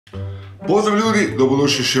Pozdrav ljudi,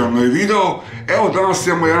 dobrodošli još jedan novi video. Evo danas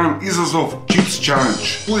imamo jedan Izazov chips challenge.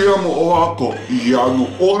 Tu imamo ovako jednu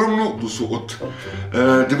ogromnu, tu su od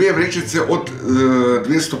dvije vrečice od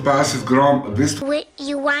 250 gram, 200...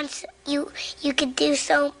 You could do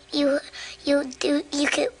some, you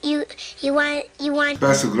want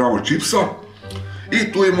 50 grama čipsa.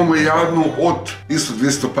 I tu imamo jednu od isto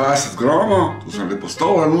 250 grama, tu sam lijepo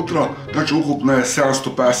stavila unutra, znači ukupno je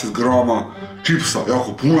 750 grama čipsa,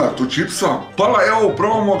 jako puno je tu čipsa. Pa evo,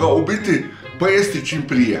 probamo ga u biti pojesti čim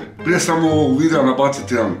prije. Prije samo ovog videa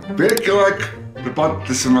nabacite jedan veliki like,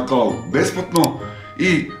 pretplatite se na kanal besplatno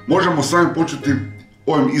i možemo sami početi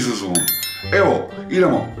ovim izazovom. Evo,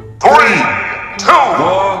 idemo. 3,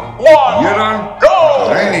 2, 1,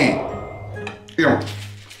 kreni! Idemo.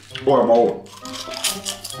 Ovo je malo.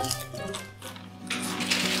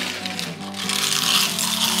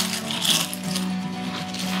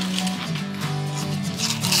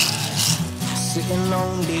 Sitting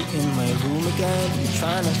lonely in my room again,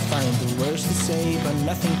 trying to find the words to say, but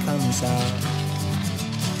nothing comes out.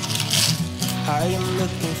 I am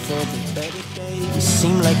looking for the better days,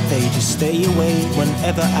 seem like they just stay away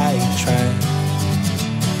whenever I try.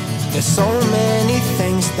 There's so many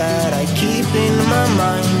things that I keep in my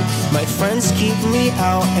mind. My friends keep me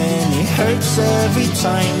out and it hurts every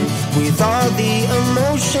time. With all the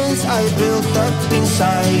emotions I built up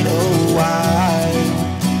inside, oh why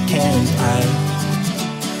can't I?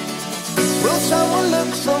 Will someone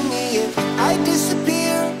look for me if I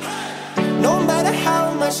disappear? No matter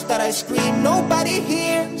how much that I scream, nobody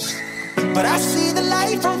hears. But I see the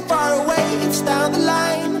light from far away, it's down the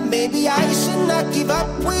line. Maybe I should not give up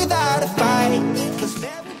without a fight, 'cause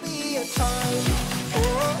there will be a time.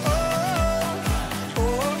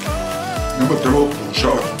 Ne bo trebalo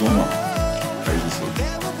pokušavati doma. Ajde sad.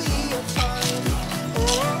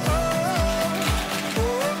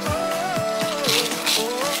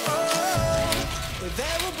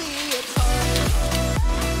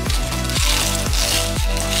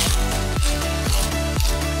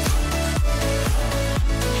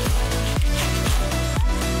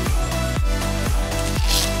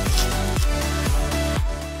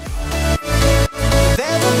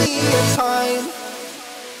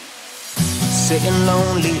 Sitting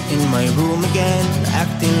lonely in my room again,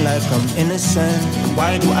 acting like I'm innocent.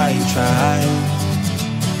 Why do I try?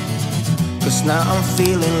 'Cause now I'm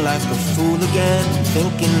feeling like a fool again,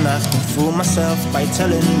 thinking I can fool myself by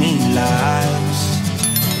telling me lies.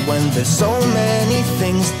 When there's so many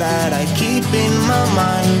things that I keep in my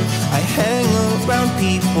mind, I hang around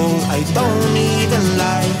people I don't even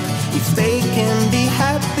like. If they can be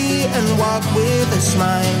happy and walk with a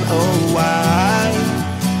smile, oh why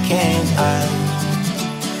can't I?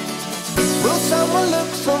 Will someone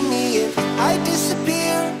look for me if I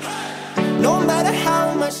disappear? No matter how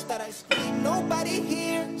much that I scream, nobody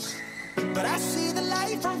hears. But I see the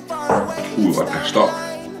light from far away. Šta?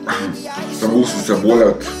 Samo uslice bolje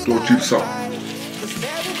od tog čipsa.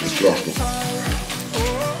 Strašno.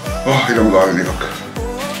 Idemo dalje nekak.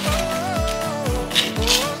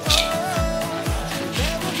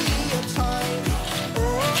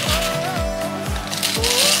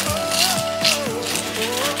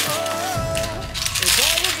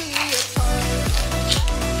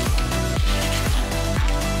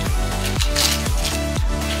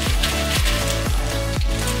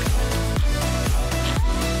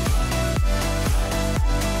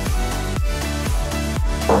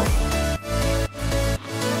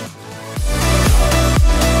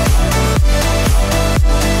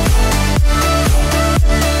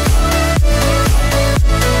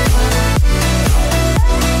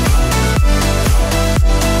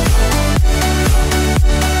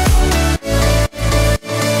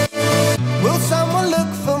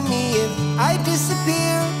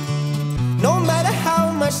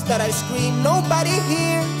 That I scream, nobody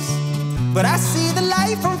hears. But I see the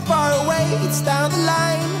light from far away, it's down the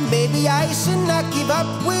line. Maybe I should not give up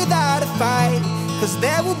without a fight, 'cause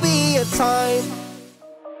there will be a time.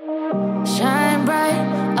 Shine bright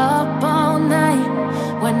up all night,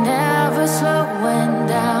 we're never slowing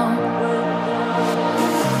down.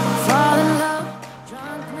 Fall in love,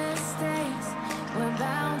 drunk mistakes, we're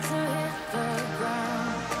bound to hit the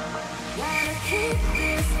ground. Gotta keep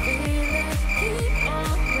this feeling, keep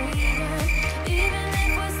on breathing, even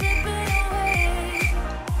if we're slipping away.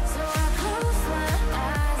 So I close my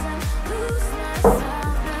eyes and lose myself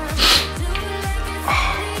now. Do it like it's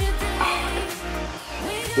every day.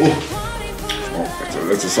 We got 24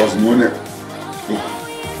 Već se sad zmunje.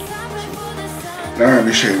 Nemam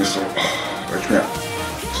više jednostavno. Već mi je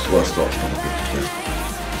stvar strašno napiti.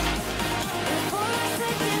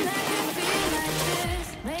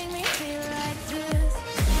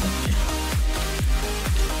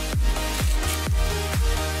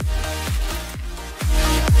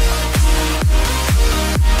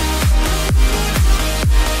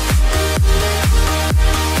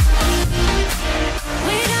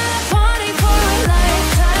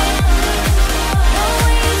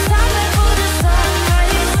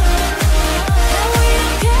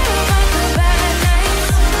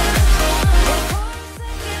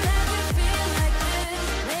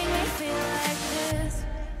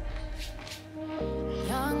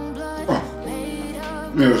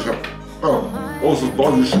 Ne više. Evo, ovo su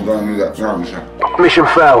odlično da ne ide, nema više. Mission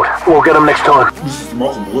failed. We'll get them next time. Mislim se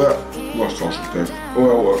malo boje, baš strašno teško.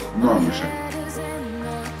 Ovo, nema više.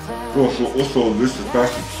 Ovo su ostalo 250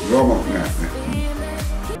 grama, ne.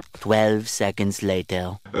 12 seconds later.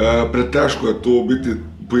 Preteško je to biti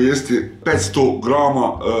pojesti 500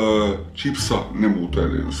 grama čipsa, ne mogu to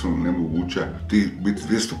jednostavno nemoguće, ti biti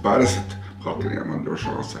 250, kako nema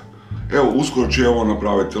došao se. Evo, uskoro ću evo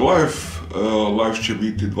napraviti live, live će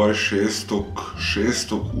biti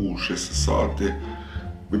 26.6. u 6 sati.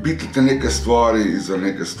 Vi pitate neke stvari i za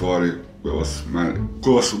neke stvari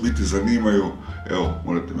koje vas u biti zanimaju, evo,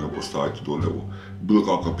 morate me postaviti dole u bilo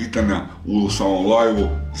kakva pitanja u samom live-u.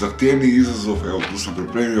 Zahtjevni izazov, evo, tu sam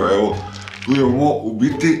pripremio, evo, tu imamo u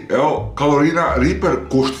biti, evo, kalorina Reaper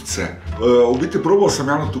koštice. U biti probao sam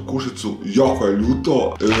ja na tu košticu, jako je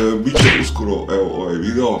ljuto, bit će uskoro, evo, ovaj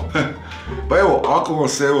video. Pa evo, ako vam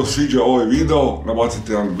se evo sviđa ovaj video,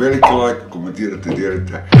 nabacite jedan veliki like, komentirajte,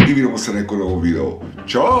 dijelite i vidimo se neko novom videu.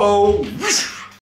 Ćao!